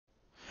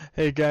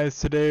Hey guys,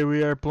 today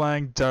we are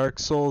playing Dark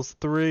Souls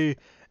 3,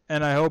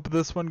 and I hope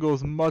this one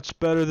goes much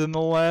better than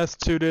the last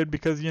two did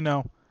because,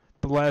 the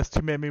last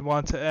two made me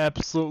want to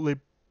absolutely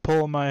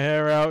pull my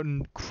hair out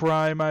and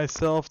cry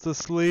myself to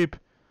sleep.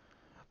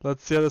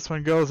 Let's see how this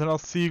one goes, and I'll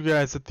see you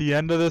guys at the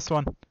end of this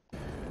one.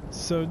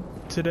 So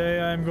today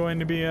I'm going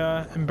to be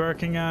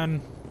embarking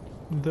on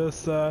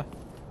this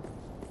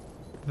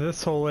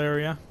this whole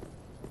area,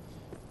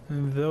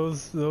 and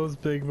those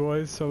big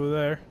boys over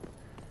there.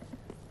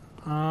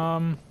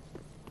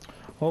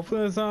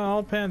 Hopefully this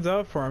all pans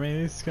out for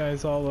me. These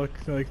guys all look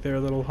like they're a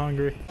little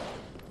hungry.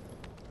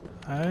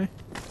 Hey.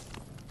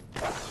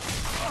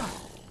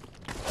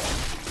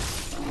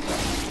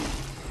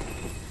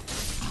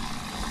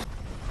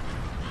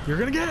 You're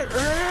gonna get it!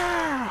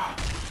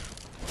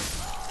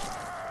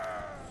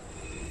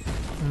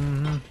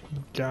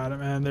 Got it,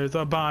 man. There's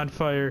a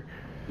bonfire.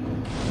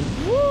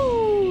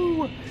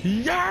 Woo!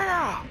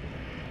 Yeah!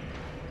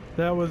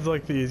 That was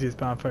like the easiest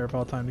bonfire of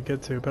all time to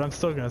get to, but I'm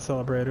still gonna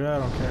celebrate it. I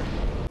don't care.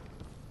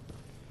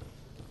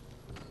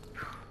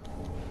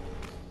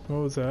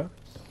 What was that?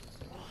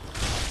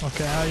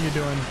 Okay, how you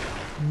doing,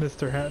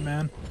 Mr.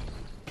 Hatman?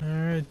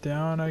 Alright,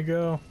 down I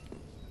go.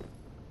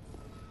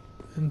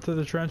 Into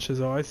the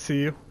trenches. Oh, I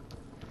see you.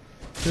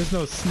 There's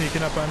no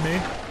sneaking up on me.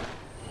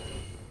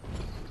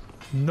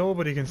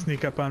 Nobody can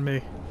sneak up on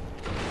me.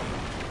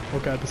 Oh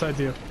god, besides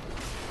you.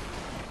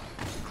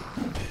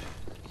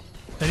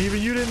 And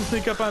even you didn't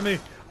sneak up on me.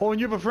 Oh, and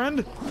you have a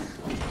friend?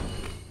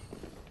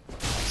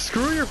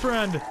 Screw your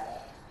friend.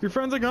 Your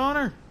friend's a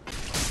goner.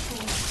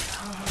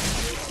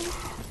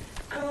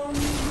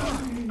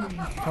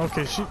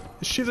 Okay,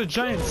 she's a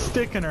giant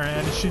stick in her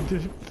hand, and she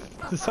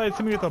decides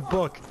to me with a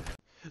book.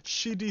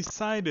 She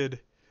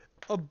decided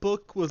a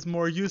book was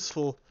more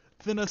useful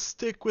than a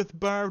stick with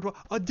barbed wire.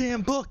 A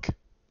damn book!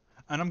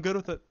 And I'm good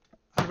with it.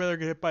 I'd rather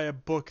get hit by a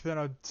book than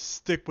a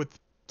stick with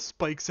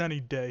spikes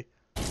any day.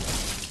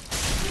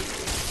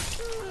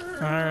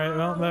 Alright,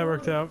 well, that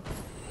worked out.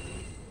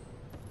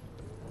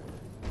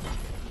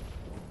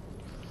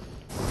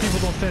 People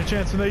don't stand a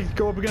chance when they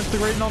go up against the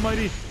great and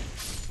almighty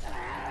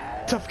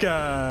tough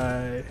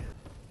guy.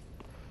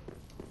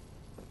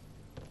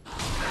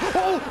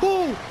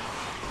 Oh!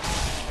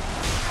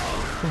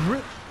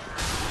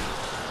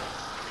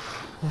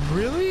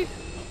 Really?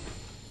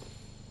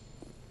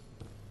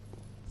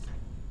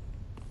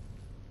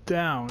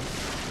 Down.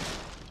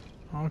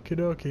 Okie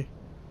dokie.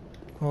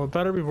 Well, it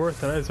better be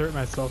worth it. I just hurt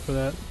myself for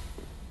that.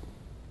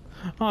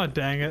 Oh,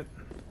 dang it.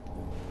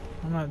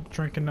 I'm not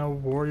drinking no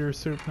warrior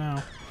soup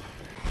now.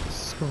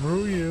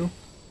 Screw you.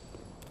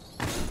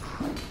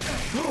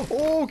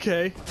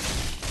 Okay.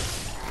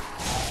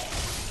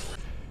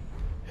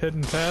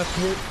 Hidden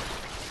pathway.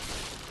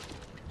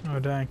 Oh,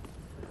 dang.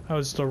 I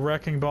was just a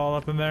wrecking ball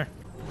up in there.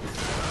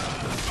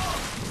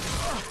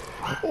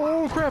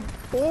 Oh, crap.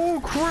 Oh,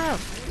 crap.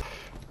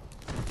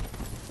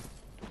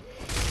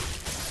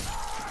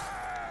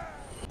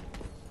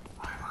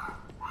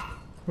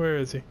 Where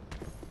is he?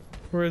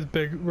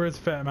 Where's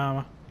Fat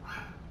Mama?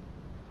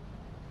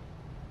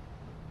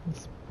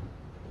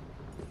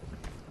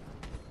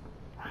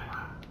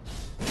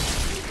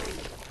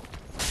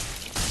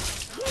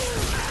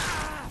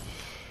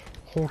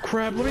 Oh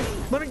crap,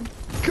 let me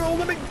go,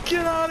 let me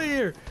get out of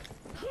here!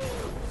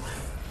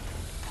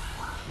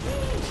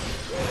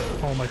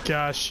 Oh my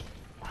gosh.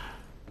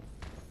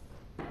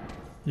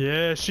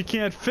 Yeah, she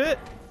can't fit!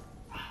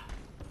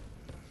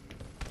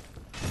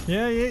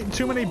 Yeah, you ate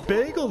too many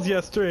bagels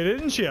yesterday,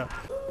 didn't you?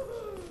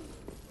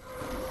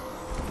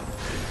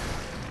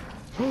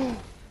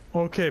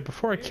 Okay,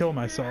 before I kill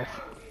myself.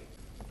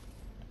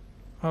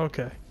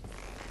 Okay.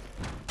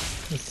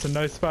 This is a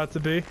nice spot to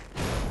be.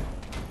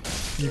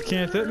 You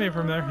can't hit me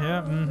from there.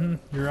 Yeah,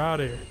 you're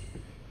out of here.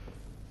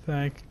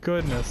 Thank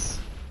goodness.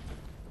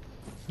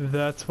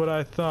 That's what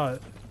I thought.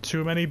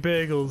 Too many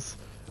bagels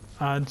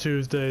on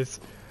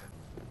Tuesdays.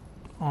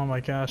 Oh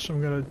my gosh,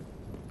 I'm gonna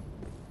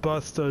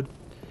bust a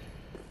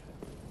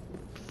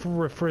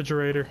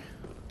refrigerator.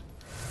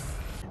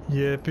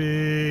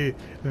 Yippee!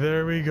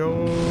 There we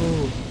go!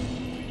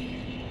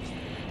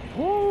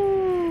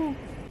 Woo!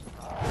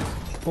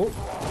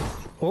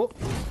 Oh!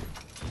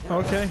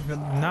 Okay,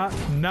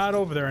 not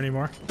over there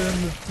anymore. In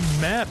the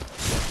map.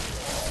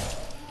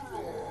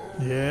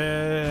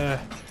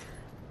 Yeah.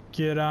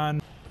 Get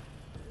on.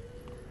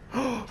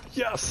 Oh,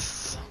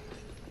 yes.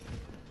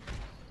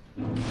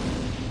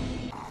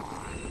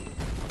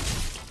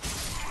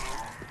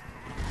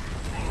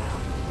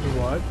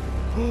 What?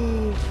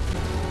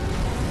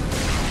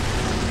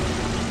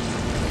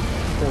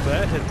 Well,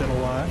 that hit it a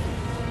lot.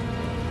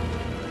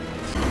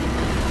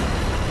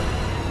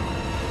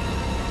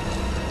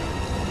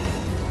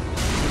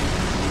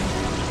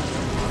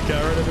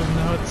 Got rid of his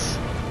nuts.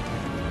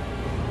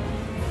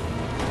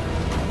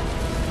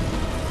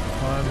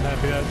 Well, I'm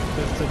happy that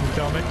this didn't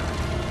kill me.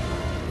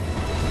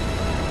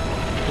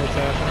 What's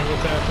happening?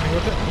 What's happening?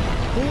 What's it?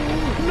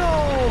 Ooh, no!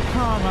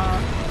 Come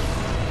on!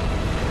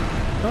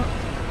 Oh.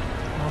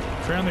 Well,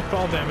 apparently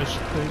fall damage.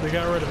 They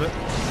got rid of it.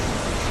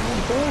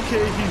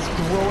 Okay, he's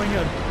growing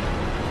a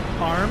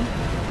arm.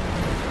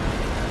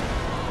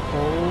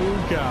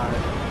 Oh god.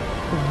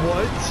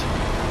 What?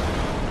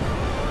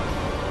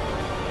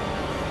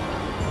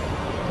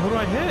 What do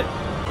I hit?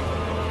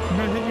 I'm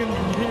gonna hit your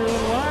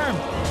little arm.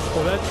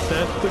 Oh, that's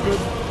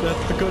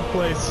the good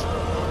place.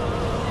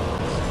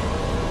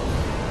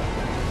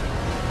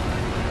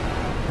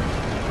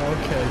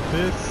 Okay,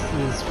 this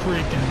is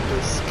freaking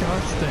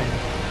disgusting.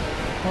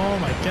 Oh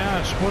my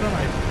gosh, what am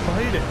I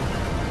fighting?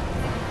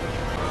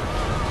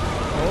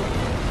 Oh,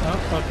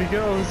 up he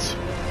goes.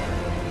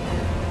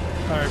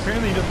 Alright,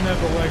 apparently he doesn't have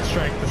the leg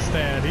strength to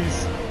stand.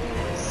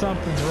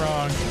 Something's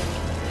wrong.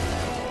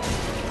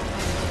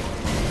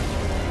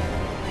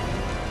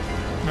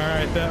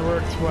 Alright, that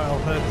worked well.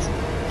 Let's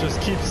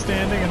just keep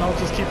standing and I'll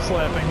just keep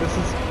slapping. This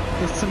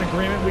is an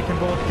agreement we can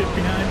both get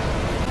behind.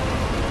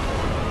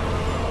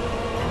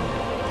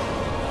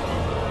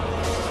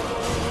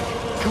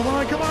 Come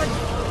on, come on!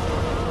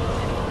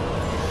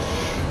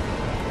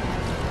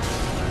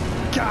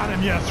 Got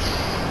him, yes!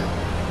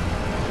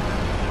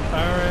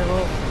 Alright,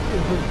 well,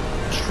 the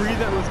tree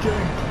that was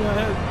killing...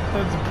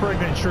 That's a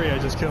pregnant tree I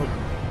just killed.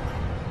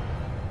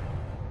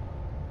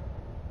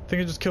 I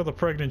think I just killed a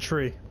pregnant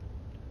tree.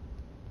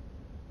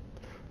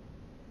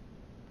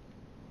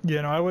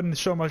 You know, I wouldn't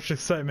show much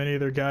excitement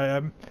either, guy.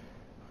 I'm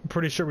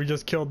pretty sure we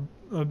just killed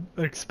an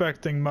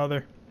expecting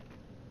mother.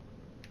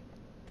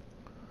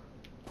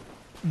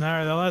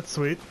 Alright, now that's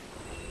sweet.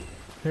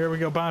 Here we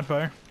go,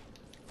 bonfire.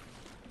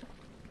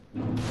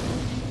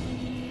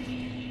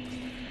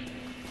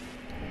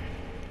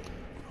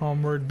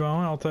 Homeward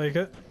bone, I'll take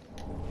it.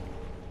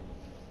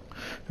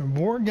 And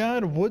War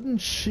God wooden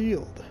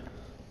shield.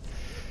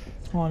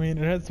 Well, I mean,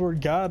 it has the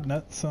word God in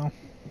it, so.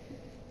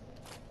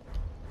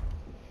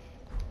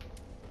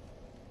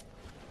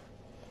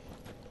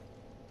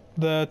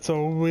 That's a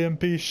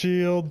wimpy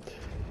shield.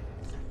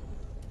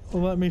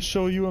 Let me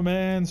show you a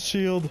man's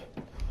shield.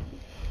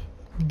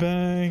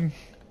 Bang.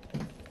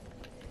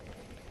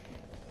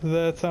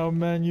 That's how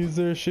men use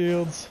their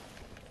shields.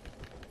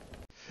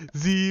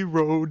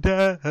 0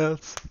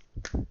 deaths.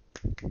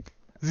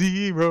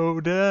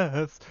 0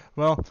 deaths.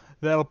 Well,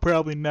 that'll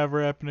probably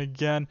never happen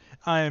again.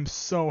 I am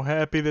so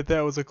happy that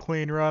that was a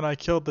clean run. I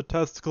killed the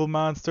testicle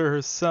monster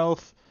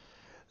herself.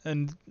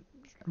 And,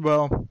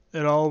 well,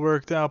 it all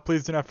worked out.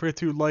 Please do not forget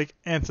to like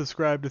and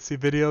subscribe to see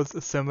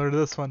videos similar to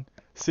this one.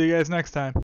 See you guys next time.